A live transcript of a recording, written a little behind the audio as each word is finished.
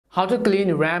How to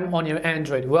clean RAM on your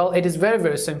Android? Well, it is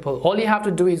very simple. All you have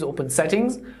to do is open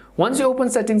settings. Once you open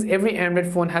settings, every Android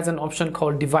phone has an option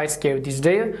called device care these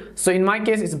days. So in my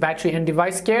case, it's battery and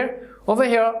device care. Over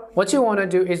here, what you want to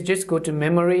do is just go to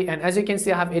memory, and as you can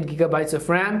see, I have 8 GB of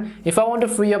RAM. If I want to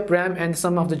free up RAM and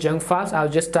some of the junk files, I'll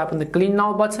just tap on the clean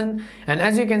now button, and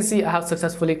as you can see, I have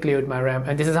successfully cleared my RAM.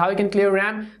 And this is how you can clear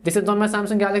RAM. This is on my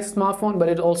Samsung Galaxy smartphone, but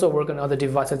it also works on other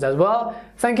devices as well.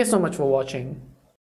 Thank you so much for watching.